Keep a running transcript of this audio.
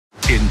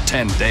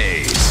10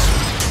 days.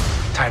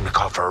 Time to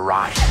call for a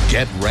ride.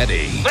 Get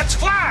ready. Let's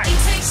fly!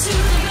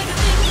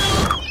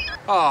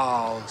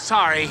 Oh,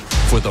 sorry.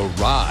 For the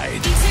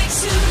ride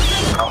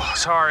Oh,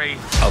 sorry.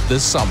 of the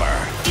summer.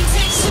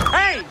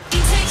 Hey!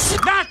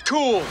 Not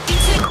cool!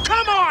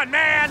 Come on,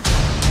 man!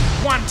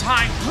 One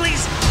time,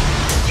 please.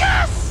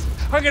 Yes!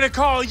 I'm gonna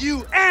call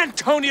you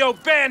Antonio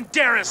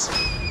Banderas.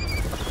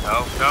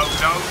 No.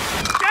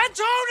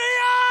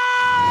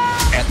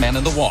 Antonio! Ant-Man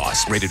and the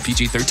Wasp, rated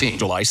PG-13,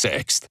 July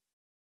 6th.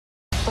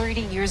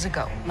 30 years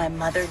ago, my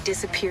mother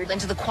disappeared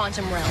into the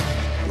quantum realm.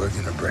 We're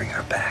gonna bring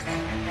her back.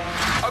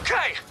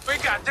 Okay, we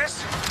got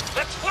this.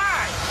 Let's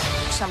fly!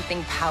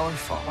 Something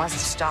powerful wants to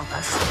stop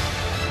us.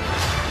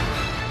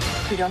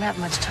 We don't have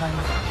much time.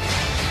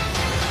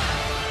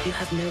 You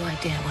have no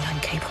idea what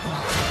I'm capable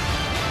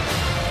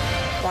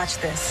of. Watch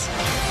this.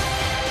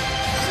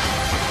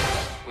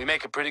 We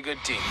make a pretty good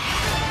team.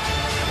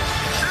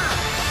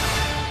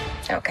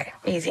 Okay,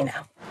 easy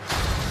now.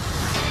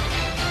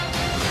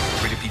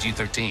 Rated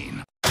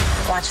PG-13.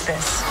 Watch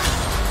this.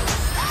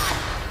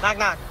 Knock,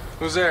 knock.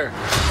 Who's there?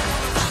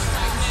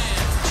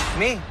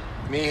 Me.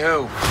 Me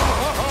who?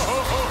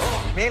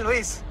 Me,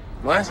 Luis.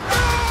 What?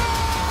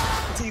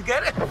 Do you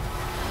get it?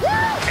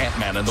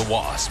 Ant-Man and the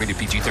Wasp, rated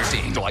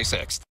PG-13, July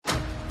 6th.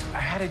 I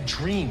had a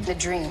dream. The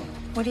dream.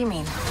 What do you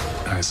mean?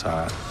 I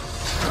saw it.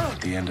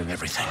 The end of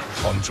everything.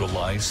 On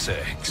July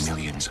 6th.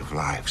 Millions of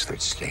lives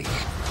at stake.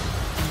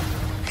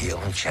 The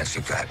only chance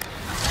you've got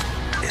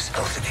is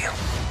both of you.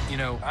 You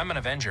know, I'm an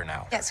Avenger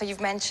now. Yeah, so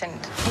you've mentioned.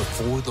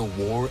 Before the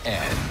war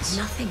ends,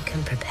 Nothing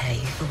can prepare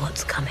you for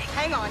what's coming.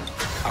 Hang on.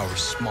 our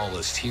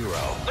smallest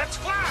hero Let's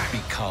fly!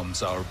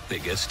 becomes our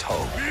biggest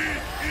hope.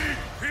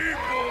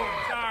 People!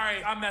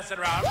 Sorry, I'm messing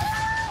around.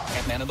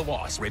 Ant-Man and the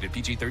Wasp, rated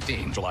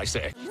PG-13, July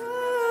 6th.